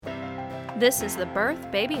This is the Birth,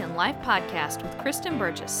 Baby, and Life podcast with Kristen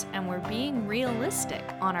Burgess, and we're being realistic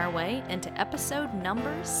on our way into episode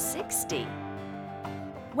number 60.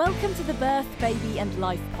 Welcome to the Birth, Baby, and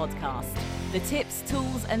Life podcast. The tips,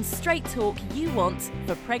 tools, and straight talk you want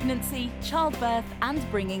for pregnancy, childbirth, and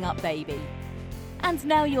bringing up baby. And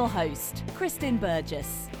now your host, Kristen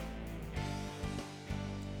Burgess.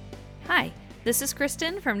 Hi, this is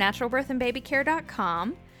Kristen from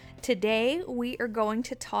naturalbirthandbabycare.com. Today, we are going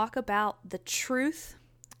to talk about the truth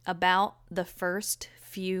about the first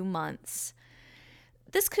few months.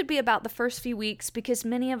 This could be about the first few weeks because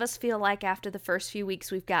many of us feel like after the first few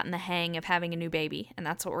weeks we've gotten the hang of having a new baby, and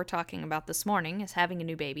that's what we're talking about this morning, is having a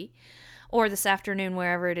new baby, or this afternoon,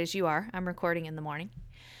 wherever it is you are. I'm recording in the morning.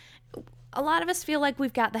 A lot of us feel like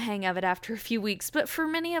we've got the hang of it after a few weeks, but for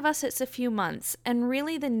many of us it's a few months, and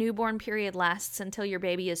really the newborn period lasts until your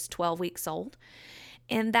baby is 12 weeks old.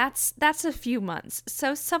 And that's a few months.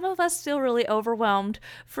 So some of us feel really overwhelmed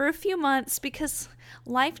for a few months because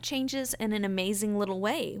life changes in an amazing little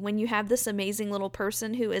way when you have this amazing little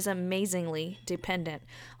person who is amazingly dependent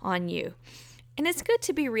on you. And it's good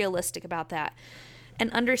to be realistic about that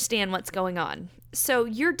and understand what's going on. So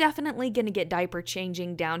you're definitely going to get diaper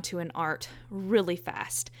changing down to an art really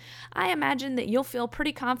fast. I imagine that you'll feel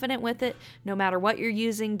pretty confident with it, no matter what you're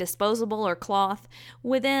using, disposable or cloth.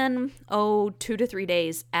 Within, 2 to 3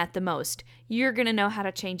 days at the most, you're going to know how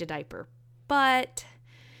to change a diaper. But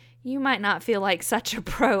you might not feel like such a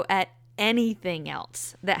pro at anything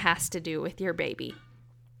else that has to do with your baby.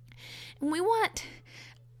 And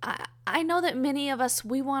I know that many of us,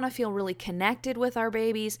 we want to feel really connected with our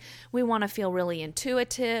babies. We want to feel really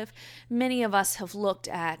intuitive. Many of us have looked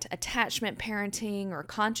at attachment parenting or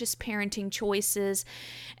conscious parenting choices.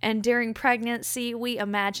 And during pregnancy, we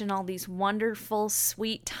imagine all these wonderful,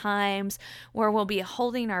 sweet times where we'll be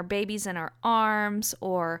holding our babies in our arms,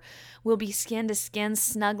 or we'll be skin to skin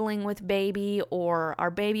snuggling with baby, or our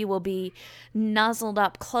baby will be nuzzled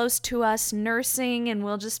up close to us nursing, and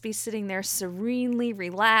we'll just be sitting there serenely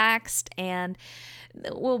relaxed, and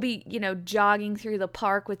we'll be, jogging through the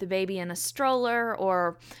park with the baby in a stroller,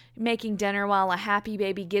 or making dinner while a happy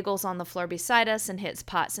baby giggles on the floor beside us and hits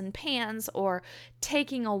pots and pans, or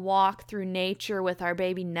taking a walk through nature with our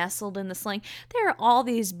baby nestled in the sling. There are all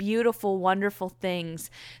these beautiful, wonderful things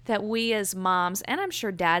that we as moms, and I'm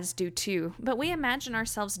sure dads do too, but we imagine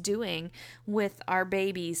ourselves doing with our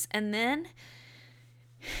babies. And then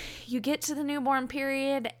you get to the newborn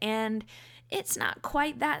period and it's not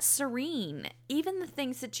quite that serene. Even the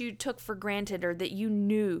things that you took for granted or that you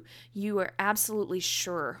knew, you were absolutely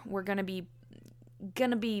sure were gonna be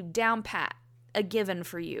down pat, a given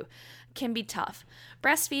for you, can be tough.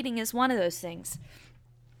 Breastfeeding is one of those things.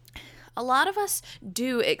 A lot of us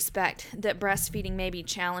do expect that breastfeeding may be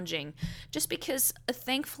challenging, just because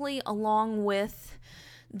thankfully, along with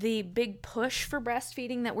the big push for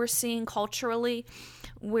breastfeeding that we're seeing culturally,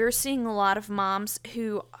 we're seeing a lot of moms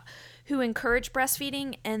who encourage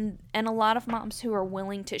breastfeeding and a lot of moms who are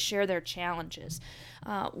willing to share their challenges.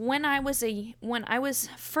 When I was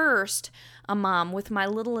first a mom with my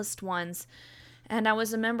littlest ones, and I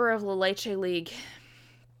was a member of La Leche League.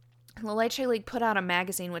 La Leche League put out a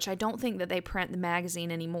magazine, which I don't think that they print the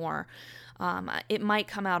magazine anymore. It might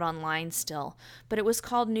come out online still, but it was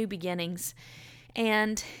called New Beginnings,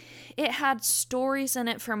 and it had stories in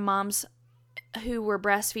it from moms who were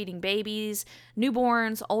breastfeeding babies,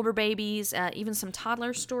 newborns, older babies, even some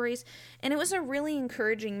toddler stories. And it was a really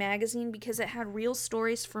encouraging magazine because it had real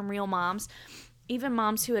stories from real moms, even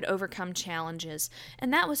moms who had overcome challenges.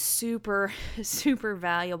 And that was super, super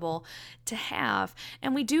valuable to have.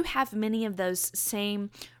 And we do have many of those same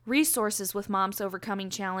resources with moms overcoming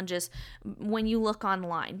challenges. When you look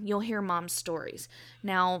online, you'll hear moms' stories.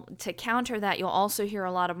 Now, to counter that, you'll also hear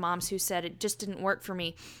a lot of moms who said it just didn't work for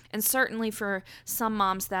me. And certainly for some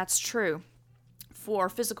moms, that's true. For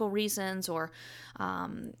physical reasons, or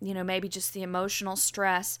maybe just the emotional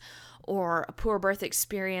stress, or a poor birth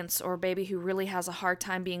experience, or a baby who really has a hard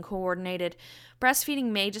time being coordinated, breastfeeding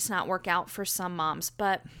may just not work out for some moms.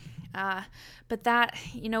 But that,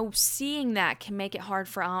 seeing that can make it hard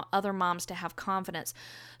for other moms to have confidence.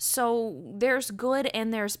 So there's good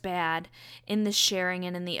and there's bad in the sharing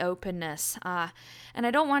and in the openness. And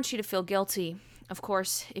I don't want you to feel guilty, of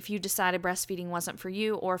course, if you decided breastfeeding wasn't for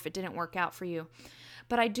you or if it didn't work out for you.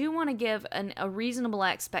 But I do want to give a reasonable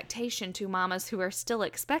expectation to mamas who are still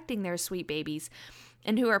expecting their sweet babies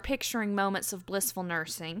and who are picturing moments of blissful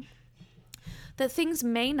nursing, that things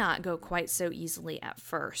may not go quite so easily at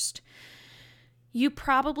first. You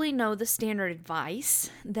probably know the standard advice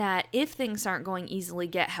that if things aren't going easily,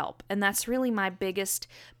 get help. And that's really my biggest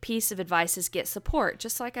piece of advice is get support.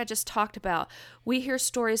 Just like I just talked about, we hear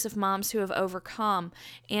stories of moms who have overcome,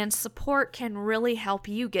 and support can really help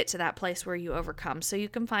you get to that place where you overcome. So you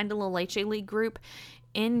can find a La Leche League group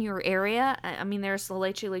in your area. I mean, there's La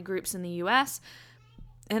Leche League groups in the U.S.,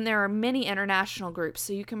 and there are many international groups.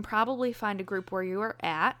 So you can probably find a group where you are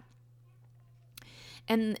at.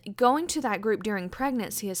 And going to that group during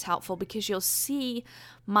pregnancy is helpful because you'll see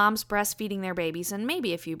moms breastfeeding their babies and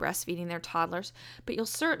maybe a few breastfeeding their toddlers, but you'll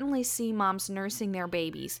certainly see moms nursing their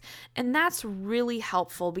babies. And that's really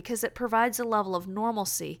helpful because it provides a level of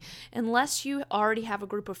normalcy. Unless you already have a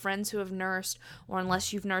group of friends who have nursed, or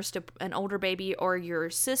unless you've nursed an older baby, or your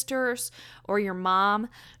sisters or your mom,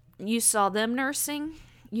 you saw them nursing,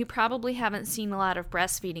 you probably haven't seen a lot of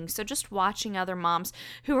breastfeeding. So just watching other moms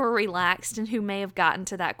who are relaxed and who may have gotten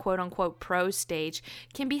to that quote-unquote pro stage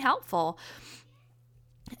can be helpful.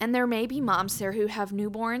 And there may be moms there who have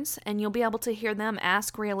newborns, and you'll be able to hear them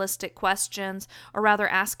ask realistic questions, or rather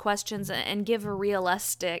ask questions and give a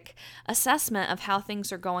realistic assessment of how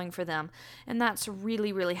things are going for them. And that's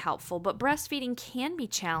really, really helpful. But breastfeeding can be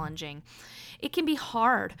challenging. It can be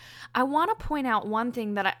hard. I want to point out one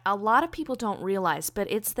thing that a lot of people don't realize, but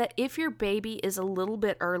it's that if your baby is a little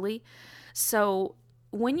bit early, so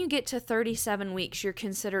when you get to 37 weeks, you're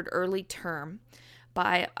considered early term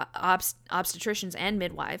by obstetricians and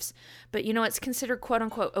midwives, but it's considered quote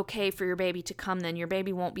unquote okay for your baby to come, then your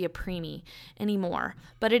baby won't be a preemie anymore,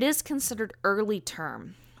 but it is considered early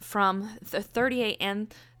term. From the 38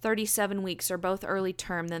 and 37 weeks are both early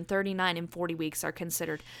term, then 39 and 40 weeks are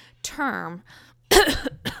considered term.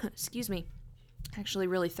 Excuse me. Actually,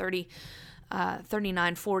 really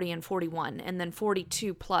 39, 40, and 41, and then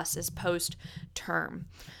 42 plus is post-term.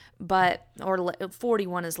 Or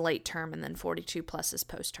 41 is late term, and then 42 plus is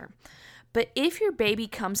post-term. But if your baby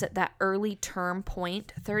comes at that early term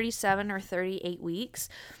point, 37 or 38 weeks,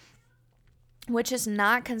 which is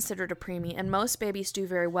not considered a preemie, and most babies do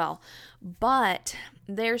very well, but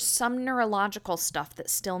there's some neurological stuff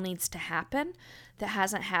that still needs to happen that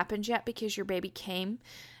hasn't happened yet because your baby came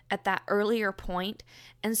at that earlier point,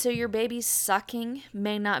 and so your baby's sucking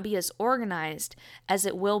may not be as organized as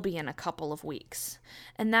it will be in a couple of weeks.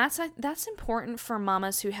 And that's important for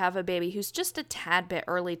mamas who have a baby who's just a tad bit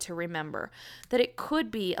early to remember that it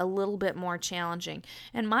could be a little bit more challenging.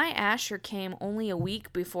 And my Asher came only a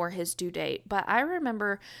week before his due date, but I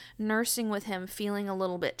remember nursing with him feeling a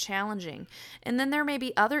little bit challenging. And then there may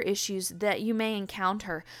be other issues that you may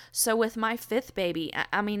encounter. So with my fifth baby,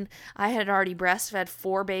 I had already breastfed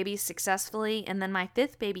 4 babies successfully, and then my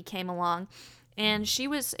fifth baby came along, and it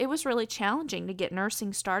was really challenging to get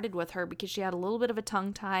nursing started with her because she had a little bit of a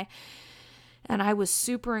tongue tie, and I was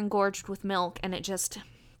super engorged with milk, and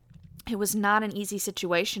it was not an easy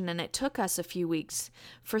situation, and it took us a few weeks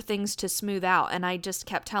for things to smooth out, and I just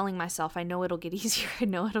kept telling myself, I know it'll get easier, I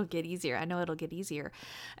know it'll get easier, I know it'll get easier.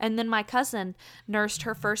 And then my cousin nursed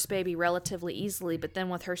her first baby relatively easily, but then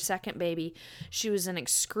with her second baby, she was in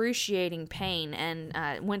excruciating pain,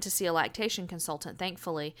 and went to see a lactation consultant,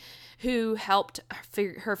 thankfully, who helped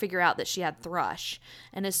her figure out that she had thrush.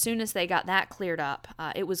 And as soon as they got that cleared up,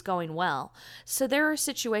 it was going well. So there are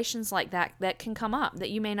situations like that that can come up that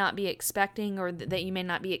you may not be expecting, or that you may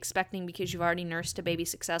not be expecting because you've already nursed a baby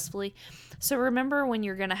successfully. So remember, when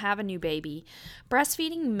you're going to have a new baby,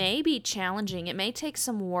 breastfeeding may be challenging. It may take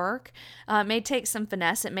some work, it may take some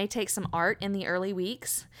finesse, it may take some art in the early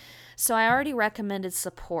weeks. So I already recommended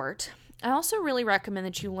support. I also really recommend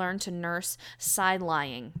that you learn to nurse side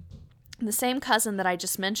lying. The same cousin that I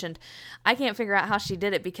just mentioned, I can't figure out how she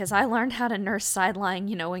did it because I learned how to nurse side lying,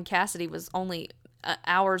 when Cassidy was only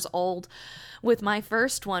hours old with my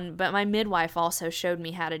first one, but my midwife also showed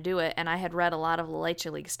me how to do it, and I had read a lot of La Leche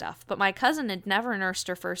League stuff. But my cousin had never nursed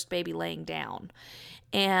her first baby laying down.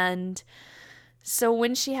 And so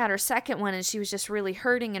when she had her second one and she was just really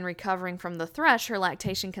hurting and recovering from the thrush, her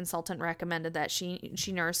lactation consultant recommended that she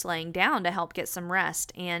nurse laying down to help get some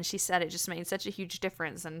rest. And she said it just made such a huge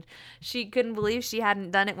difference, and she couldn't believe she hadn't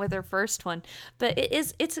done it with her first one. But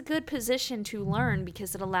it's a good position to learn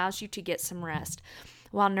because it allows you to get some rest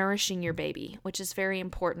while nourishing your baby, which is very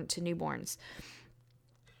important to newborns,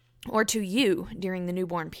 or to you during the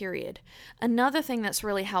newborn period. Another thing that's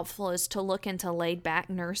really helpful is to look into laid-back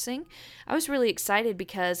nursing. I was really excited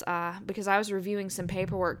because I was reviewing some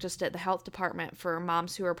paperwork just at the health department for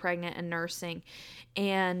moms who are pregnant and nursing,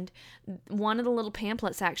 and one of the little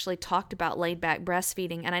pamphlets actually talked about laid-back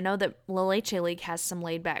breastfeeding, and I know that La Leche League has some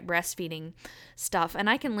laid-back breastfeeding stuff, and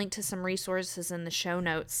I can link to some resources in the show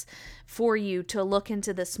notes for you to look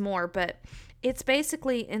into this more, but It's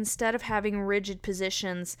basically, instead of having rigid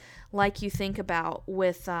positions like you think about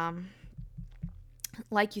with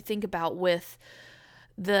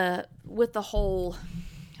the whole,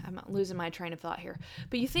 I'm losing my train of thought here,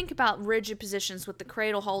 but you think about rigid positions with the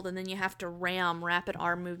cradle hold, and then you have to ram rapid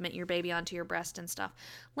arm movement your baby onto your breast and stuff.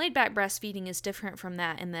 Laid back breastfeeding is different from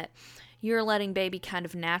that in that you're letting baby kind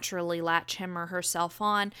of naturally latch him or herself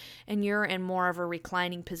on, and you're in more of a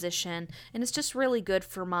reclining position. And it's just really good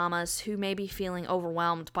for mamas who may be feeling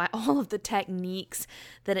overwhelmed by all of the techniques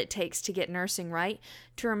that it takes to get nursing right,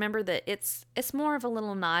 to remember that it's more of a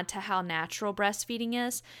little nod to how natural breastfeeding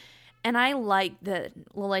is. And I like that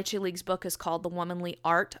La Leche League's book is called The Womanly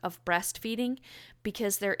Art of Breastfeeding,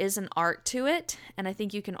 because there is an art to it, and I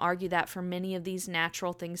think you can argue that for many of these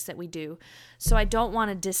natural things that we do. So I don't want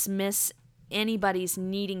to dismiss anybody's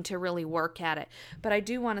needing to really work at it, but I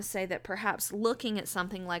do want to say that perhaps looking at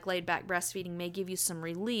something like laid back breastfeeding may give you some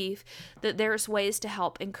relief that there's ways to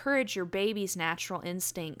help encourage your baby's natural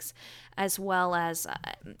instincts, as well as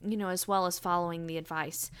following the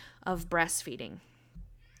advice of breastfeeding.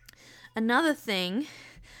 Another thing,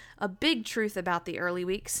 a big truth about the early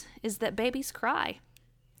weeks, is that babies cry.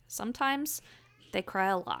 Sometimes they cry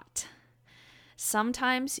a lot.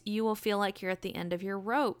 Sometimes you will feel like you're at the end of your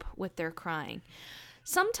rope with their crying.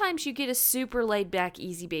 Sometimes you get a super laid back,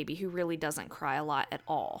 easy baby who really doesn't cry a lot at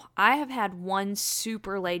all. I have had one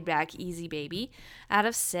super laid back, easy baby out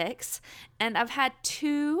of 6, and I've had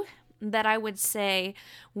 2 that I would say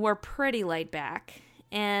were pretty laid back,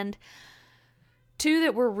 and 2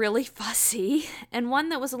 that were really fussy, and 1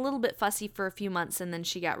 that was a little bit fussy for a few months, and then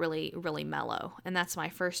she got really, really mellow. And that's my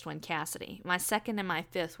first one, Cassidy. My second and my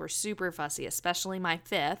 5th were super fussy, especially my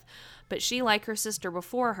 5th, but she, like her sister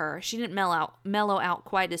before her, she didn't mellow out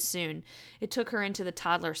quite as soon. It took her into the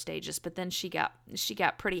toddler stages, but then she got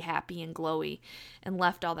pretty happy and glowy and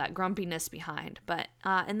left all that grumpiness behind. But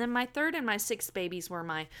and then my 3rd and my 6th babies were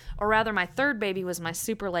my 3rd baby was my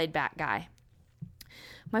super laid back guy.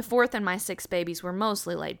 My 4th and my 6th babies were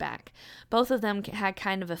mostly laid back. Both of them had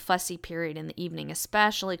kind of a fussy period in the evening,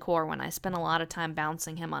 especially Corwin. I spent a lot of time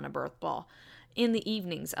bouncing him on a birth ball in the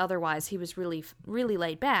evenings. Otherwise, he was really, really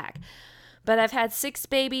laid back. But I've had 6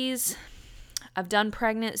 babies. I've done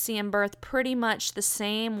pregnancy and birth pretty much the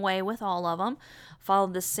same way with all of them.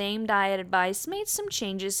 Followed the same diet advice. Made some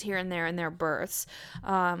changes here and there in their births.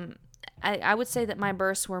 I would say that my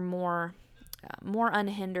births were more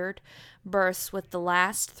unhindered births with the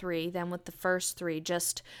last 3 than with the first 3.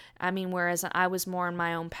 Whereas I was more in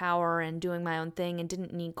my own power and doing my own thing and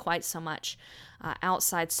didn't need quite so much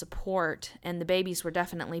outside support. And the babies were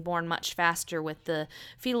definitely born much faster with the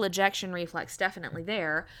fetal ejection reflex definitely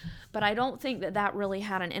there. But I don't think that really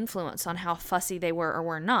had an influence on how fussy they were or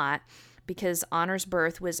were not, because Honor's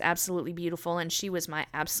birth was absolutely beautiful and she was my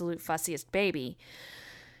absolute fussiest baby.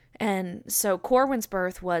 And so Corwin's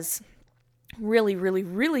birth was really, really,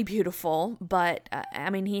 really beautiful, but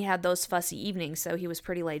he had those fussy evenings, so he was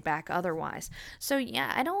pretty laid back otherwise. So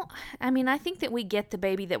yeah, I think that we get the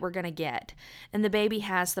baby that we're going to get, and the baby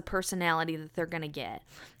has the personality that they're going to get.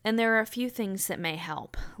 And there are a few things that may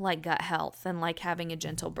help, like gut health and like having a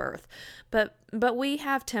gentle birth. But we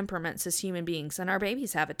have temperaments as human beings, and our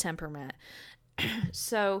babies have a temperament.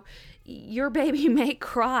 So your baby may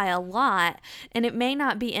cry a lot, and it may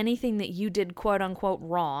not be anything that you did quote unquote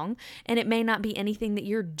wrong, and it may not be anything that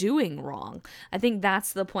you're doing wrong. I think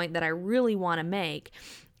that's the point that I really want to make,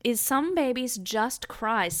 is some babies just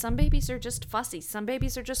cry. Some babies are just fussy. Some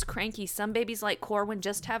babies are just cranky. Some babies, like Corwin,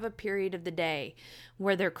 just have a period of the day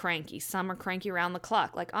where they're cranky. Some are cranky around the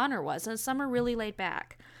clock, like Honor was, and some are really laid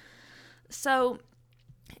back. So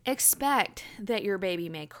expect that your baby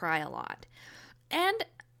may cry a lot. And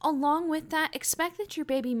along with that, expect that your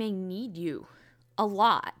baby may need you a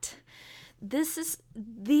lot. This is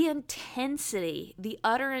the intensity, the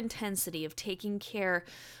utter intensity of taking care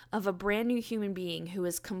of a brand new human being who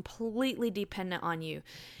is completely dependent on you,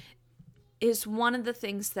 is one of the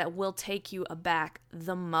things that will take you aback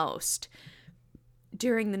the most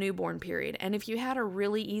during the newborn period. And if you had a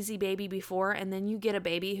really easy baby before, and then you get a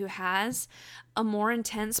baby who has a more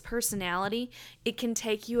intense personality, it can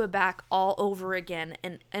take you aback all over again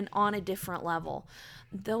and on a different level.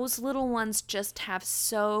 Those little ones just have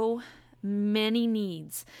so many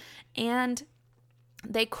needs, and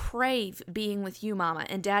they crave being with you, Mama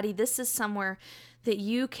and Daddy. This is somewhere that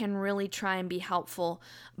you can really try and be helpful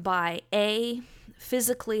by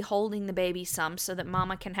physically holding the baby some, so that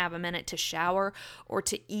Mama can have a minute to shower or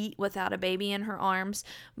to eat without a baby in her arms.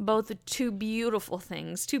 Both 2 beautiful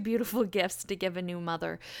things, 2 beautiful gifts to give a new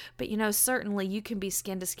mother. But certainly you can be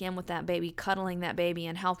skin to skin with that baby, cuddling that baby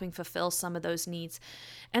and helping fulfill some of those needs.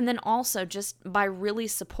 And then also just by really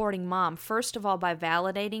supporting mom, first of all, by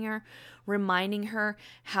validating her, reminding her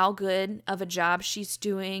how good of a job she's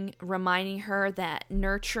doing, reminding her that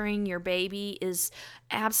nurturing your baby is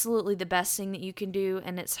absolutely the best thing that you can do,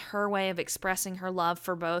 and it's her way of expressing her love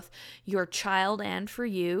for both your child and for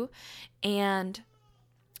you. And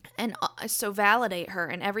so validate her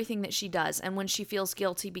in everything that she does. And when she feels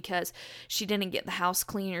guilty because she didn't get the house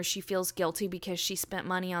clean, or she feels guilty because she spent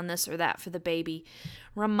money on this or that for the baby,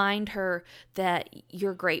 remind her that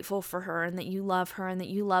you're grateful for her and that you love her and that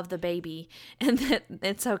you love the baby, and that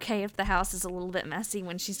it's okay if the house is a little bit messy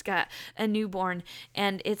when she's got a newborn,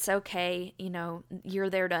 and it's okay, you're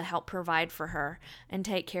there to help provide for her and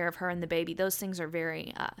take care of her and the baby. Those things are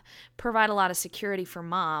very, provide a lot of security for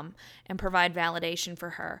mom and provide validation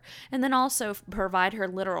for her. And then also provide her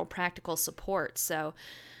literal practical support. So,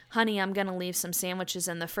 honey, I'm going to leave some sandwiches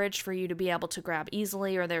in the fridge for you to be able to grab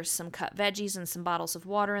easily, or there's some cut veggies and some bottles of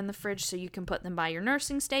water in the fridge so you can put them by your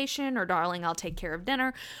nursing station, or darling, I'll take care of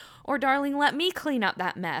dinner, or darling, let me clean up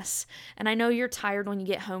that mess. And I know you're tired when you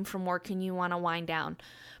get home from work and you want to wind down.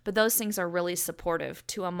 But those things are really supportive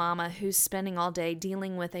to a mama who's spending all day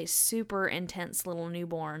dealing with a super intense little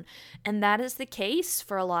newborn. And that is the case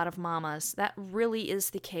for a lot of mamas. That really is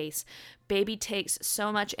the case. Baby takes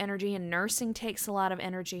so much energy, and nursing takes a lot of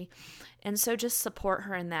energy. And so just support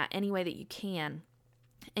her in that any way that you can.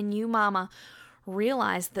 And you, mama,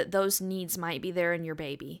 realize that those needs might be there in your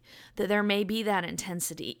baby, that there may be that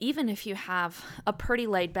intensity. Even if you have a pretty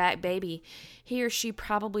laid back baby, he or she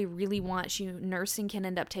probably really wants you. Nursing can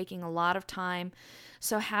end up taking a lot of time.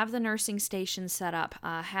 So have the nursing station set up.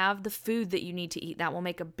 Have the food that you need to eat. That will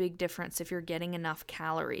make a big difference if you're getting enough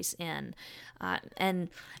calories in. And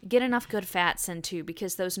get enough good fats in too,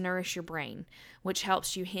 because those nourish your brain, which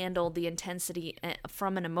helps you handle the intensity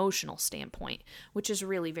from an emotional standpoint, which is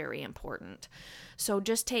really very important. So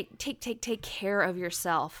just take care of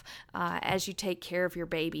yourself as you take care of your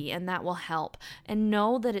baby, and that will help. And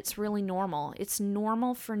know that it's really normal. It's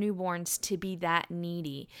normal for newborns to be that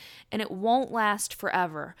needy, and it won't last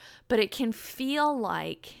forever, but it can feel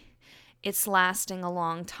like it's lasting a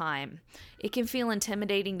long time. It can feel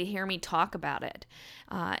intimidating to hear me talk about it,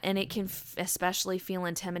 and it can especially feel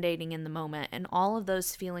intimidating in the moment, and all of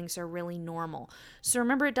those feelings are really normal. So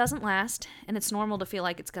remember, it doesn't last, and it's normal to feel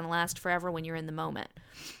like it's going to last forever when you're in the moment.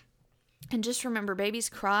 And just remember, babies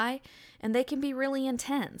cry, and they can be really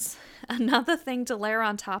intense. Another thing to layer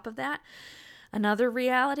on top of that, another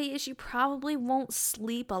reality is you probably won't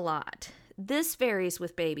sleep a lot. This varies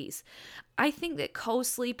with babies. I think that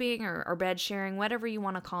co-sleeping or bed sharing, whatever you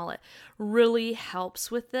want to call it, really helps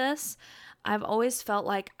with this. I've always felt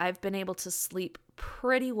like I've been able to sleep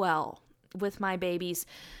pretty well with my babies,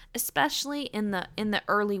 especially in the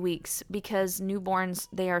early weeks, because newborns,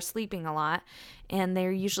 they are sleeping a lot, and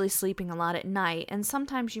they're usually sleeping a lot at night. And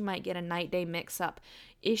sometimes you might get a night-day mix-up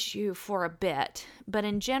issue for a bit. But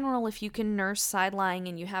in general, if you can nurse side-lying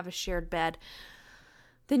and you have a shared bed,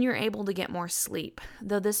 then you're able to get more sleep.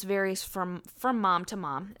 Though this varies from mom to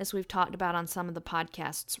mom, as we've talked about on some of the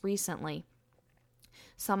podcasts recently.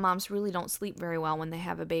 Some moms really don't sleep very well when they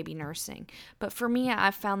have a baby nursing. But for me,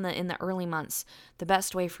 I've found that in the early months, the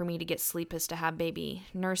best way for me to get sleep is to have baby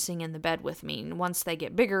nursing in the bed with me. And once they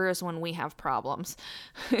get bigger is when we have problems.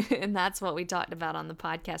 And that's what we talked about on the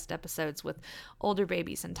podcast episodes with older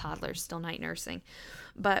babies and toddlers still night nursing.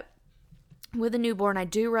 But with a newborn, I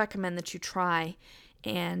do recommend that you try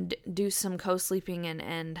and do some co-sleeping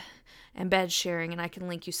and bed sharing, and I can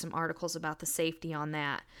link you some articles about the safety on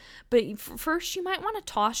that. But first, you might want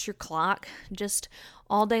to toss your clock just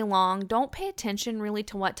all day long. Don't pay attention really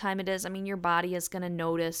to what time it is. I mean, your body is going to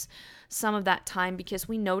notice some of that time, because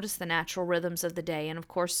we notice the natural rhythms of the day, and of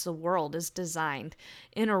course the world is designed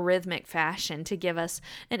in a rhythmic fashion to give us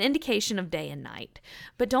an indication of day and night.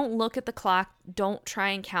 But don't look at the clock. Don't try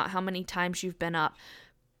and count how many times you've been up.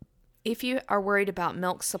 If you are worried about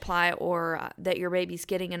milk supply or that your baby's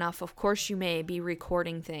getting enough, of course you may be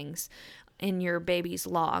recording things in your baby's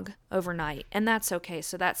log overnight, and that's okay.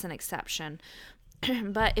 So that's an exception.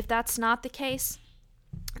 But if that's not the case,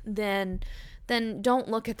 then don't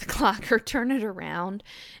look at the clock or turn it around,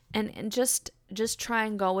 and just try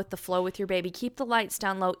and go with the flow with your baby. Keep the lights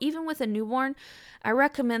down low. Even with a newborn, I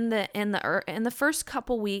recommend that in the first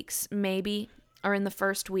couple weeks, maybe, or in the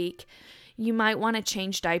first week, you might want to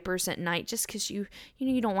change diapers at night, just because you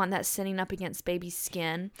don't want that sitting up against baby's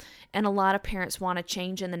skin. And a lot of parents want to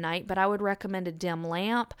change in the night, but I would recommend a dim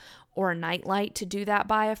lamp or a night light to do that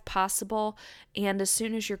by if possible. And as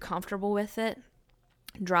soon as you're comfortable with it,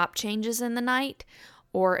 drop changes in the night,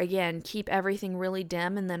 Or again, keep everything really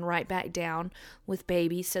dim and then right back down with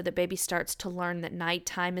baby so that baby starts to learn that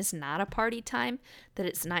nighttime is not a party time, that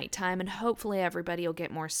it's nighttime, and hopefully everybody will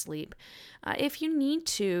get more sleep. If you need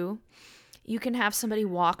to, you can have somebody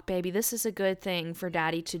walk baby. This is a good thing for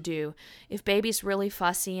daddy to do. If baby's really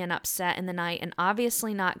fussy and upset in the night and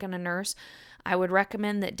obviously not going to nurse, I would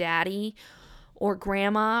recommend that daddy or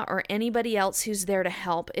grandma or anybody else who's there to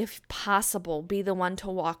help, if possible, be the one to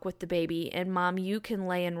walk with the baby. And mom, you can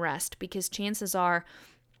lay and rest, because chances are,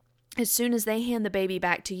 as soon as they hand the baby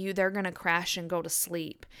back to you, they're going to crash and go to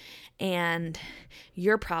sleep. And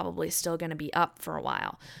you're probably still going to be up for a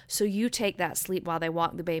while. So you take that sleep while they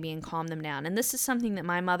walk the baby and calm them down. And this is something that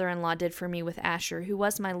my mother-in-law did for me with Asher, who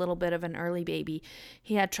was my little bit of an early baby.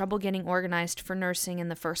 He had trouble getting organized for nursing in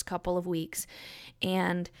the first couple of weeks.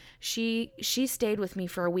 And she stayed with me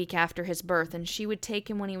for a week after his birth. And she would take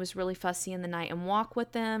him when he was really fussy in the night and walk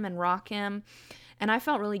with him and rock him. And I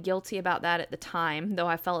felt really guilty about that at the time, though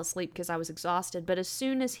I fell asleep because I was exhausted. But as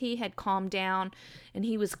soon as he had calmed down and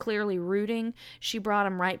he was clearly rooting, she brought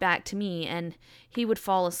him right back to me, and he would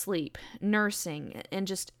fall asleep, nursing, and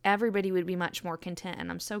just everybody would be much more content.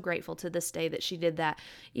 And I'm so grateful to this day that she did that,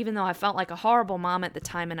 even though I felt like a horrible mom at the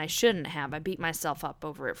time, and I shouldn't have. I beat myself up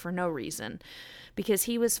over it for no reason, because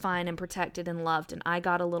he was fine and protected and loved, and I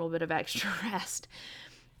got a little bit of extra rest.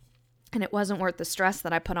 And it wasn't worth the stress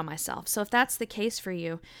that I put on myself. So if that's the case for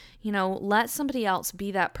you, let somebody else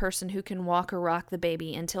be that person who can walk or rock the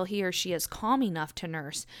baby until he or she is calm enough to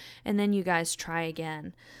nurse. And then you guys try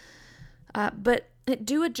again. But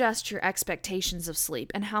do adjust your expectations of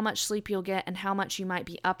sleep and how much sleep you'll get and how much you might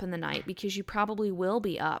be up in the night, because you probably will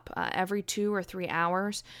be up. Every 2 or 3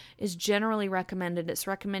 hours is generally recommended. It's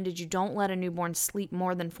recommended you don't let a newborn sleep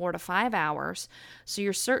more than 4 to 5 hours. So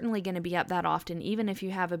you're certainly going to be up that often, even if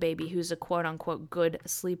you have a baby who's a quote-unquote good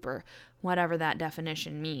sleeper, whatever that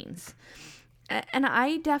definition means. And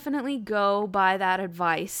I definitely go by that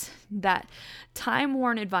advice, that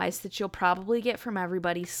time-worn advice that you'll probably get from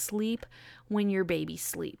everybody: sleep when your baby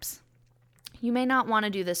sleeps. You may not want to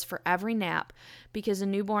do this for every nap, because a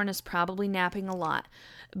newborn is probably napping a lot,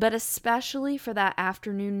 but especially for that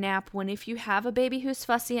afternoon nap, when if you have a baby who's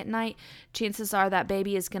fussy at night, chances are that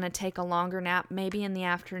baby is going to take a longer nap, maybe in the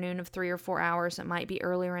afternoon of 3 or 4 hours. It might be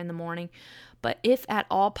earlier in the morning. But if at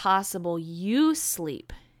all possible, you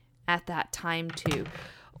sleep at that time too,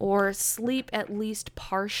 or sleep at least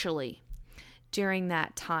partially during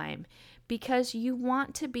that time, because you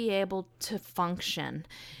want to be able to function,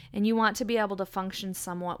 and you want to be able to function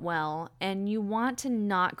somewhat well, and you want to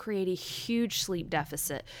not create a huge sleep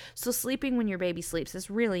deficit. So sleeping when your baby sleeps is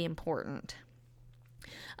really important.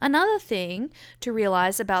 Another thing to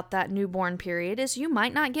realize about that newborn period is you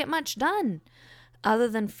might not get much done other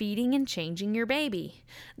than feeding and changing your baby.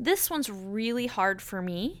 This one's really hard for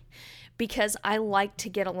me because I like to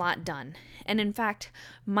get a lot done. And in fact,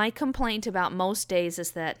 my complaint about most days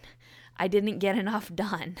is that I didn't get enough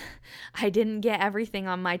done. I didn't get everything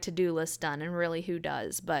on my to-do list done, and really, who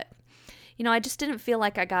does? But, I just didn't feel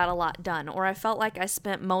like I got a lot done, or I felt like I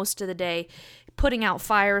spent most of the day putting out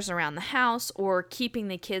fires around the house or keeping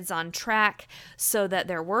the kids on track so that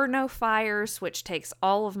there were no fires, which takes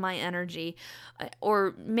all of my energy,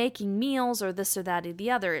 or making meals or this or that or the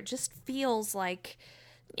other. It just feels like,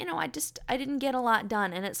 I didn't get a lot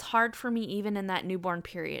done, and it's hard for me even in that newborn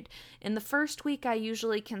period. In the first week, I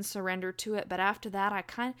usually can surrender to it, but after that, I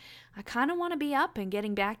kind of want to be up and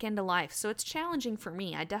getting back into life. So it's challenging for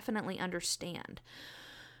me. I definitely understand.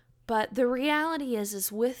 But the reality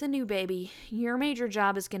is with a new baby, your major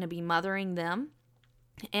job is going to be mothering them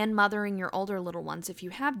and mothering your older little ones if you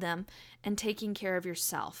have them, and taking care of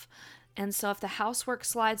yourself. And so if the housework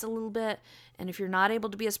slides a little bit, and if you're not able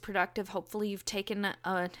to be as productive, hopefully you've taken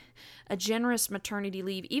a generous maternity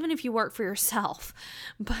leave, even if you work for yourself.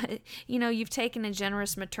 But, you've taken a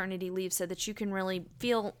generous maternity leave so that you can really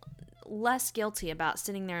feel less guilty about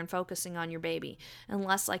sitting there and focusing on your baby, and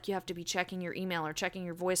less like you have to be checking your email or checking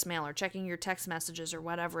your voicemail or checking your text messages or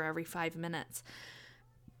whatever every 5 minutes.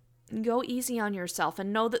 Go easy on yourself,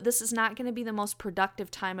 and know that this is not going to be the most productive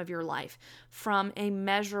time of your life from a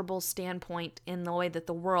measurable standpoint in the way that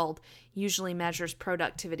the world usually measures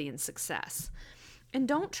productivity and success. And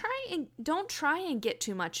don't try and get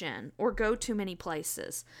too much in or go too many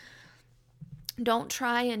places. Don't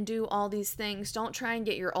try and do all these things. Don't try and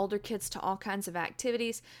get your older kids to all kinds of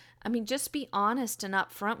activities. Just be honest and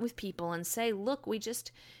upfront with people and say, look, we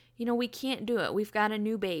just we can't do it. We've got a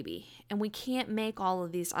new baby and we can't make all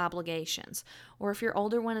of these obligations. Or if your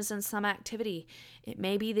older one is in some activity, it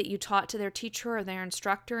may be that you talk to their teacher or their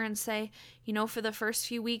instructor and say, for the first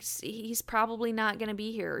few weeks, he's probably not going to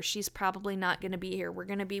be here, or she's probably not going to be here. We're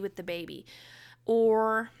going to be with the baby.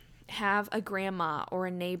 Or have a grandma or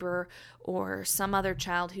a neighbor or some other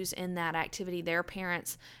child who's in that activity, their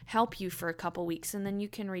parents, help you for a couple weeks, and then you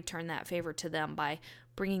can return that favor to them by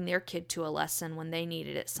bringing their kid to a lesson when they need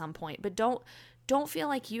it at some point. But don't feel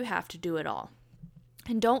like you have to do it all.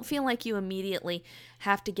 And don't feel like you immediately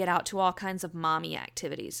have to get out to all kinds of mommy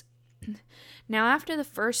activities. Now, after the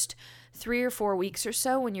first 3 or 4 weeks or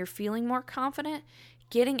so, when you're feeling more confident,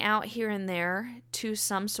 getting out here and there to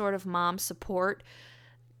some sort of mom support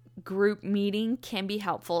group meeting can be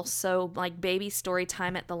helpful. So like baby story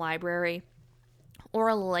time at the library or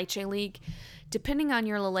a La Leche League. Depending on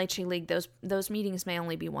your La Leche League, those meetings may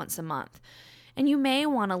only be once a month. And you may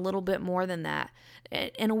want a little bit more than that.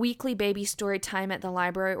 And a weekly baby story time at the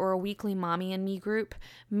library or a weekly Mommy and Me group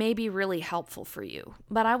may be really helpful for you.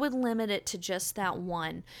 But I would limit it to just that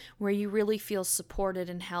one where you really feel supported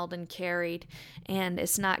and held and carried, and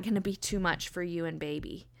it's not going to be too much for you and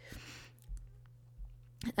baby.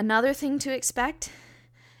 Another thing to expect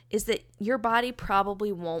is that your body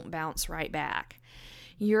probably won't bounce right back.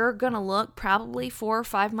 You're going to look probably 4 or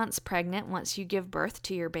 5 months pregnant once you give birth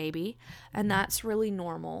to your baby, and that's really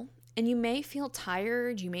normal. And you may feel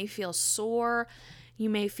tired, you may feel sore, you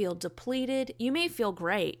may feel depleted, you may feel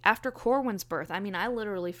great. After Corwin's birth, I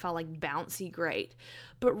literally felt like bouncy great.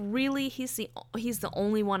 But really, he's the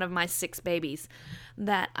only one of my 6 babies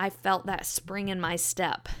that I felt that spring in my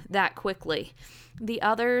step that quickly. The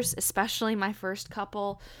others, especially my first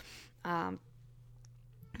couple, I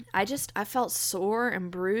felt sore and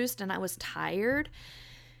bruised, and I was tired.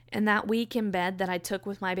 And that week in bed that I took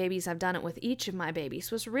with my babies, I've done it with each of my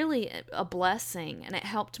babies, was really a blessing. And it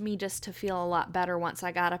helped me just to feel a lot better once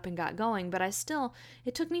I got up and got going. But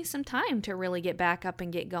it took me some time to really get back up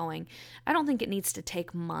and get going. I don't think it needs to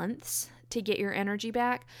take months to get your energy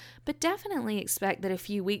back, but definitely expect that a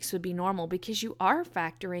few weeks would be normal, because you are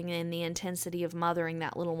factoring in the intensity of mothering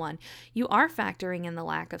that little one. You are factoring in the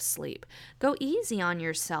lack of sleep. Go easy on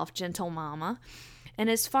yourself, gentle mama. And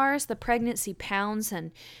as far as the pregnancy pounds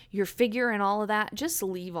and your figure and all of that, just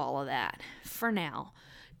leave all of that for now.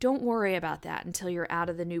 Don't worry about that until you're out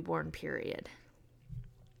of the newborn period.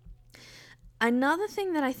 Another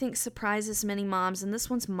thing that I think surprises many moms, and this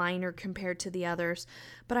one's minor compared to the others,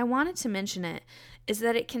 but I wanted to mention it, is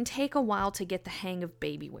that it can take a while to get the hang of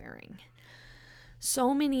baby wearing.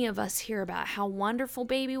 So many of us hear about how wonderful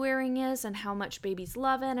baby wearing is and how much babies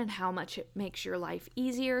love it and how much it makes your life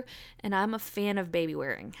easier, and I'm a fan of baby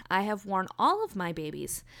wearing. I have worn all of my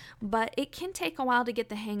babies, but it can take a while to get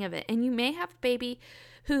the hang of it, and you may have a baby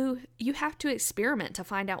who you have to experiment to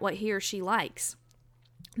find out what he or she likes.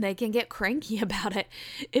 They can get cranky about it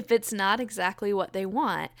if it's not exactly what they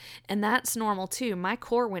want, and that's normal too. My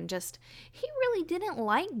Corwin he really didn't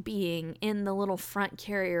like being in the little front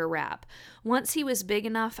carrier wrap. Once he was big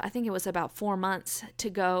enough, I think it was about 4 months, to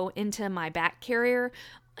go into my back carrier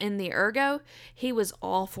in the Ergo, he was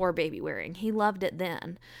all for baby wearing. He loved it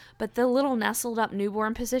then. But the little nestled up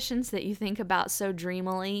newborn positions that you think about so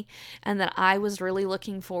dreamily and that I was really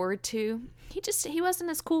looking forward to, he wasn't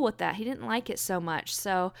as cool with that. He didn't like it so much.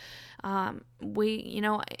 So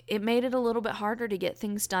it made it a little bit harder to get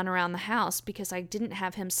things done around the house because I didn't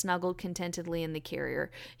have him snuggled contentedly in the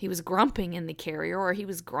carrier. He was grumping in the carrier, or he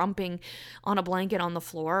was grumping on a blanket on the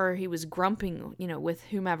floor, or he was grumping, with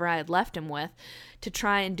whomever I had left him with to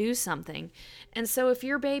try and do something. And so if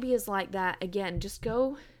your baby is like that, again, just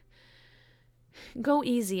go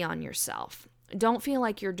easy on yourself. Don't feel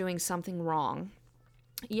like you're doing something wrong.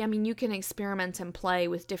 Yeah, you can experiment and play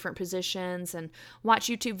with different positions and watch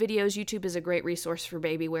YouTube videos. YouTube is a great resource for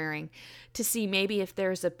baby wearing to see maybe if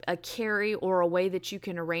there's a carry or a way that you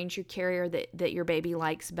can arrange your carrier that your baby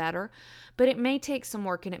likes better. But it may take some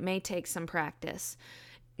work and it may take some practice.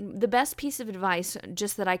 The best piece of advice,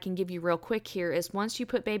 just that I can give you real quick here, is once you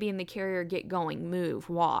put baby in the carrier, get going, move,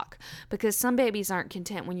 walk. Because some babies aren't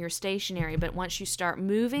content when you're stationary, but once you start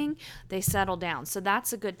moving, they settle down. So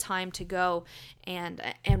that's a good time to go and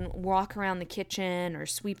walk around the kitchen or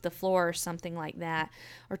sweep the floor or something like that,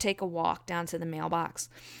 or take a walk down to the mailbox.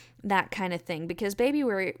 That kind of thing, because baby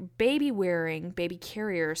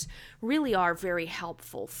carriers really are very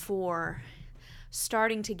helpful for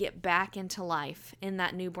starting to get back into life in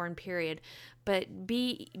that newborn period. But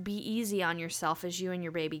be easy on yourself as you and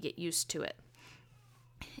your baby get used to it.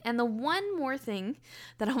 And the one more thing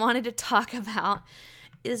that I wanted to talk about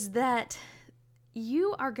is that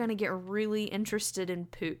you are going to get really interested in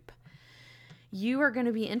poop. You are going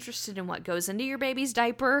to be interested in what goes into your baby's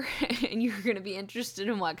diaper, and you're going to be interested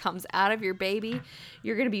in what comes out of your baby.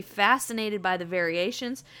 You're going to be fascinated by the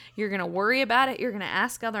variations. You're going to worry about it. You're going to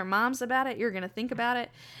ask other moms about it. You're going to think about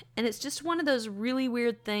it. And it's just one of those really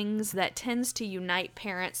weird things that tends to unite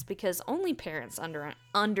parents, because only parents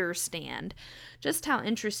understand just how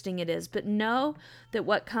interesting it is. But know that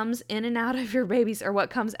what comes in and out of your babies, or what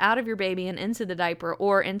comes out of your baby and into the diaper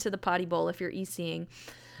or into the potty bowl if you're e-seeing,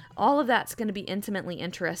 all of that's going to be intimately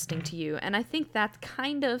interesting to you. And I think that's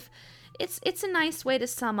kind of, it's a nice way to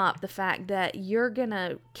sum up the fact that you're going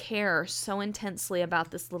to care so intensely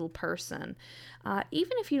about this little person.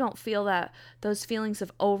 Even if you don't feel those feelings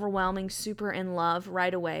of overwhelming, super in love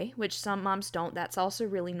right away, which some moms don't, that's also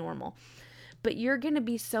really normal. But you're going to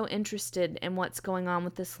be so interested in what's going on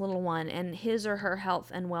with this little one and his or her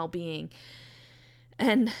health and well-being.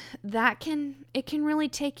 And it can really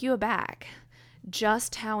take you aback,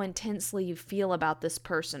 just how intensely you feel about this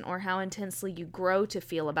person, or how intensely you grow to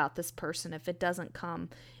feel about this person if it doesn't come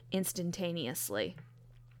instantaneously.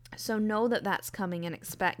 So know that that's coming and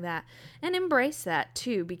expect that, and embrace that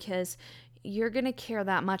too, because you're going to care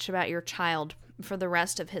that much about your child for the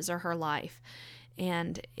rest of his or her life,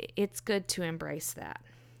 and it's good to embrace that.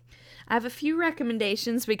 I have a few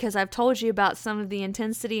recommendations because I've told you about some of the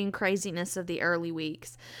intensity and craziness of the early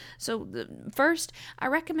weeks. So first, I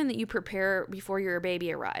recommend that you prepare before your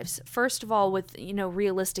baby arrives. First of all, with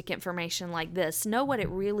realistic information like this, know what it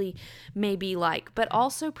really may be like, but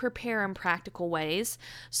also prepare in practical ways.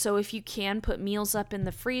 So if you can, put meals up in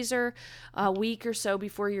the freezer a week or so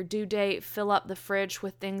before your due date. Fill up the fridge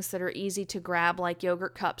with things that are easy to grab, like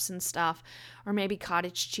yogurt cups and stuff, or maybe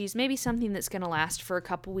cottage cheese, maybe something that's going to last for a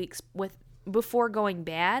couple weeks before going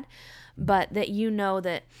bad, but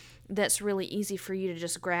that's really easy for you to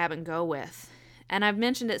just grab and go with. And I've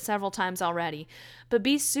mentioned it several times already, but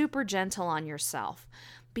be super gentle on yourself.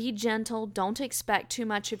 Be gentle. Don't expect too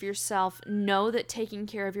much of yourself. Know that taking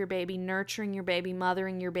care of your baby, nurturing your baby,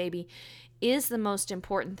 mothering your baby is the most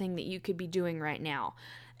important thing that you could be doing right now.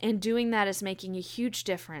 And doing that is making a huge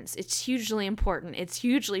difference. It's hugely important. It's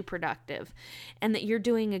hugely productive. And that you're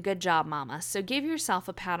doing a good job, mama. So give yourself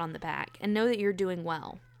a pat on the back and know that you're doing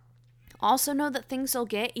well. Also know that things will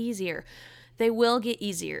get easier. They will get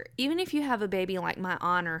easier. Even if you have a baby like my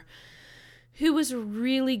Honor, who was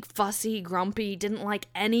really fussy, grumpy, didn't like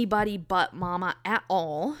anybody but mama at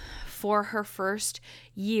all for her first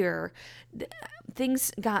year,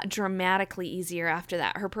 things got dramatically easier after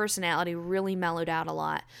that. Her personality really mellowed out a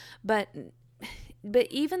lot. But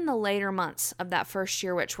even the later months of that first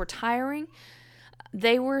year, which were tiring,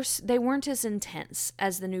 they weren't as intense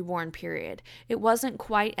as the newborn period. It wasn't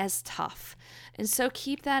quite as tough. And so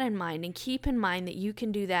keep that in mind, and keep in mind that you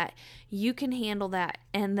can do that, you can handle that,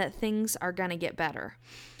 and that things are going to get better.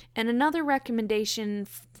 And another recommendation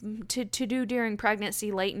to do during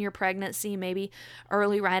pregnancy, late in your pregnancy, maybe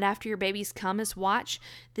early right after your babies come, is watch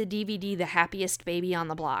the DVD, The Happiest Baby on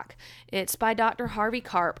the Block. It's by Dr. Harvey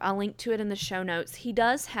Karp. I'll link to it in the show notes. He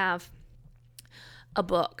does have a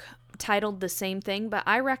book titled the same thing, but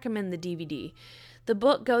I recommend the DVD. The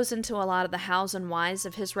book goes into a lot of the hows and whys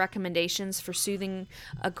of his recommendations for soothing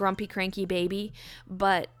a grumpy, cranky baby,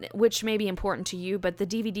 which may be important to you, but the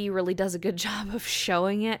DVD really does a good job of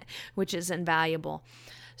showing it, which is invaluable.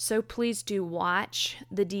 So please do watch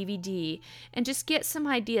the DVD and just get some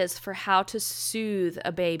ideas for how to soothe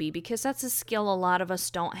a baby, because that's a skill a lot of us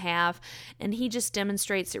don't have, and he just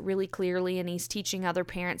demonstrates it really clearly, and he's teaching other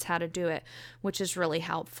parents how to do it, which is really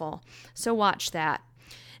helpful. So watch that.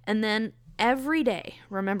 And then every day,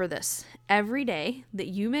 remember this, every day that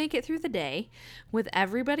you make it through the day with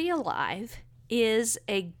everybody alive is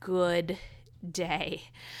a good day.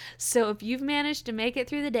 So if you've managed to make it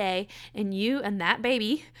through the day and you and that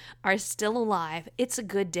baby are still alive, it's a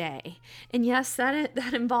good day. And yes,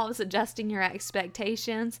 that involves adjusting your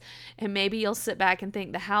expectations, and maybe you'll sit back and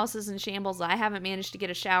think the house is in shambles. I haven't managed to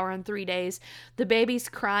get a shower in 3 days. The baby's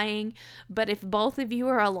crying. But if both of you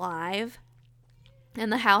are alive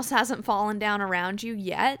and the house hasn't fallen down around you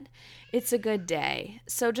yet, it's a good day.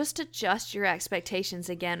 So just adjust your expectations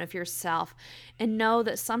again of yourself, and know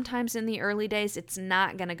that sometimes in the early days it's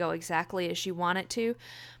not going to go exactly as you want it to,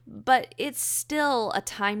 but it's still a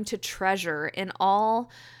time to treasure in all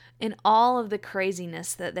of the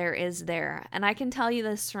craziness that there is there. And I can tell you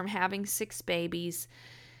this from having 6 babies.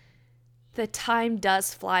 The time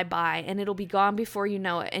does fly by, and it'll be gone before you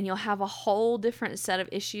know it, and you'll have a whole different set of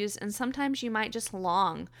issues, and sometimes you might just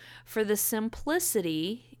long for the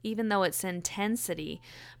simplicity even though it's intensity,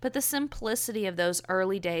 but the simplicity of those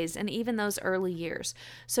early days and even those early years.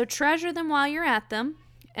 So treasure them while you're at them.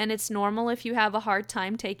 And it's normal if you have a hard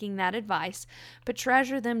time taking that advice, but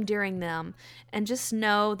treasure them during them, and just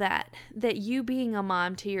know that you being a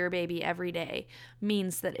mom to your baby every day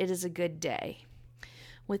means that it is a good day.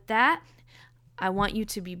 With that, I want you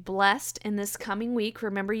to be blessed in this coming week.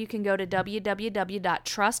 Remember, you can go to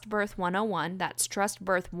www.trustbirth101, that's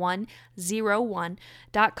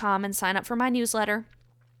trustbirth101.com, and sign up for my newsletter.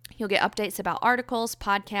 You'll get updates about articles,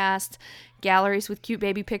 podcasts, galleries with cute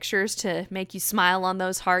baby pictures to make you smile on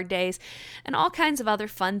those hard days, and all kinds of other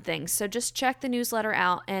fun things. So just check the newsletter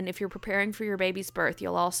out, and if you're preparing for your baby's birth,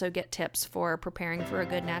 you'll also get tips for preparing for a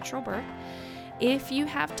good natural birth. If you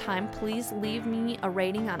have time, please leave me a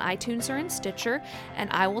rating on iTunes or in Stitcher, and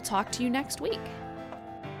I will talk to you next week.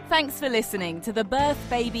 Thanks for listening to the Birth,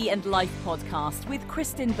 Baby and Life podcast with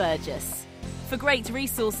Kristen Burgess. For great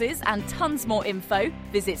resources and tons more info,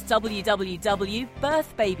 visit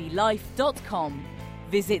www.birthbabylife.com.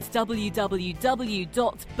 Visit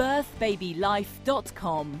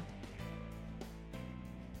www.birthbabylife.com.